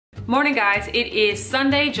Morning guys, it is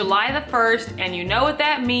Sunday, July the 1st, and you know what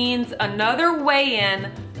that means, another weigh-in.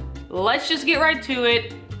 Let's just get right to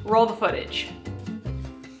it, roll the footage.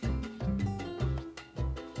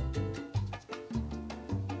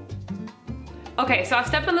 Okay, so I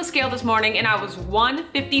stepped on the scale this morning and I was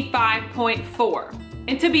 155.4.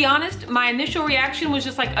 And to be honest, my initial reaction was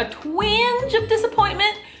just like a twinge of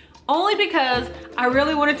disappointment, only because I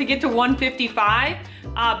really wanted to get to 155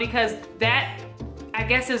 because that, I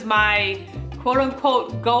guess, is my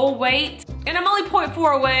quote-unquote goal weight. And I'm only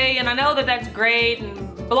 0.4 away, and I know that that's great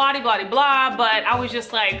and blah blah blah, but I was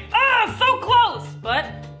just like, ah, so close. But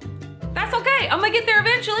that's okay, I'm gonna get there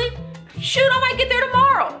eventually. Shoot, I might get there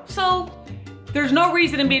tomorrow. So there's no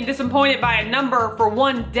reason in being disappointed by a number for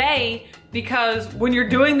one day, because when you're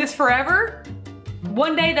doing this forever,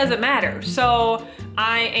 one day doesn't matter. So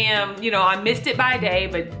I am, I missed it by a day,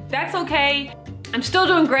 but that's okay. I'm still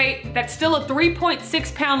doing great. That's still a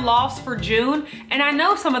 3.6 pound loss for June. And I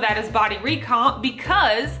know some of that is body recomp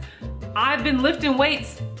because I've been lifting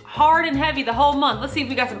weights hard and heavy the whole month. Let's see if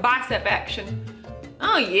we got some bicep action.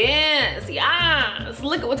 Oh yes, yes.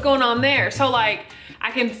 Look at what's going on there. So like,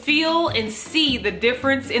 I can feel and see the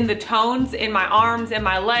difference in the tones in my arms and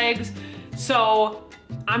my legs. So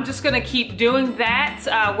I'm just gonna keep doing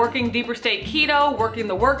that, working deeper state keto, working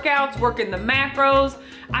the workouts, working the macros.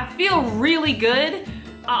 I feel really good.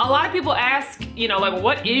 A lot of people ask, like,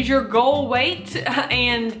 what is your goal weight?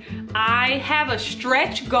 And I have a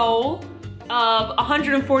stretch goal of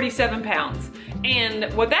 147 pounds.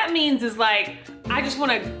 And what that means is like, I just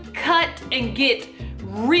wanna cut and get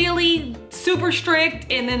really super strict,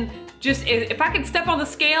 and then just, if I could step on the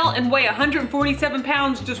scale and weigh 147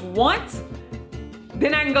 pounds just once,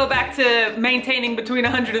 then I can go back to maintaining between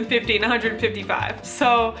 150 and 155.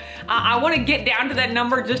 So I want to get down to that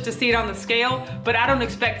number just to see it on the scale, but I don't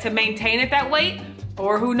expect to maintain it that weight,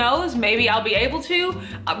 or who knows, maybe I'll be able to.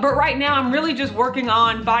 But right now I'm really just working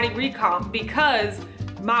on body recomp because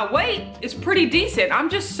my weight is pretty decent. I'm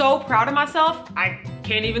just so proud of myself, I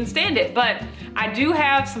can't even stand it. But I do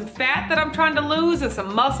have some fat that I'm trying to lose and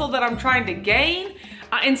some muscle that I'm trying to gain.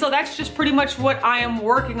 And so that's just pretty much what I am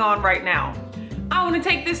working on right now. I want to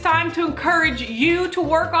take this time to encourage you to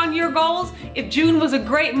work on your goals. If June was a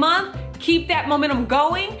great month, keep that momentum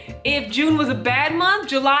going. If June was a bad month,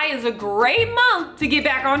 July is a great month to get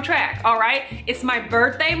back on track, all right? It's my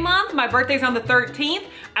birthday month. My birthday's on the 13th.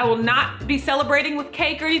 I will not be celebrating with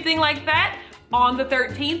cake or anything like that on the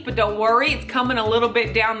 13th, but don't worry, it's coming a little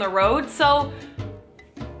bit down the road. So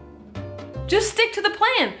just stick to the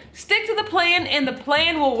plan. Stick to the plan and the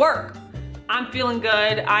plan will work. I'm feeling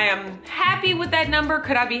good. I am happy with that number.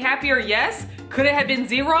 Could I be happier? Yes. Could it have been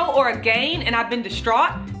 0 or a gain and I've been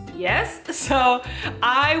distraught? Yes. So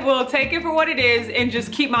I will take it for what it is and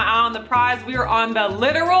just keep my eye on the prize. We are on the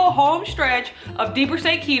literal home stretch of deeper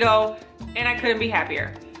state keto, and I couldn't be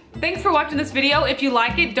happier. Thanks for watching this video. If you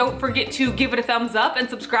like it, don't forget to give it a thumbs up and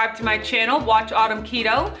subscribe to my channel, Watch Autumn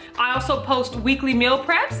Keto. I also post weekly meal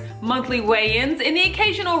preps, monthly weigh-ins, and the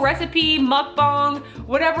occasional recipe, mukbang,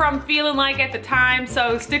 whatever I'm feeling like at the time,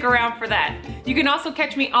 so stick around for that. You can also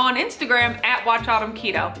catch me on Instagram at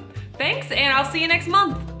watchautumnketo. Thanks, and I'll see you next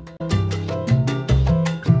month.